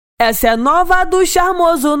Essa é nova do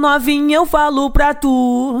charmoso, novinha, eu falo pra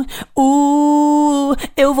tu.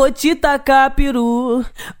 Eu vou te tacar peru.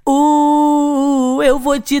 Eu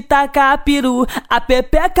vou te tacar peru. A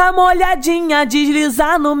pepeca molhadinha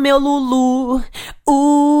deslizar no meu lulu.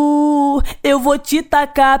 Eu vou te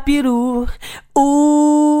tacar peru.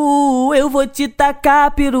 Eu vou te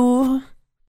tacar peru.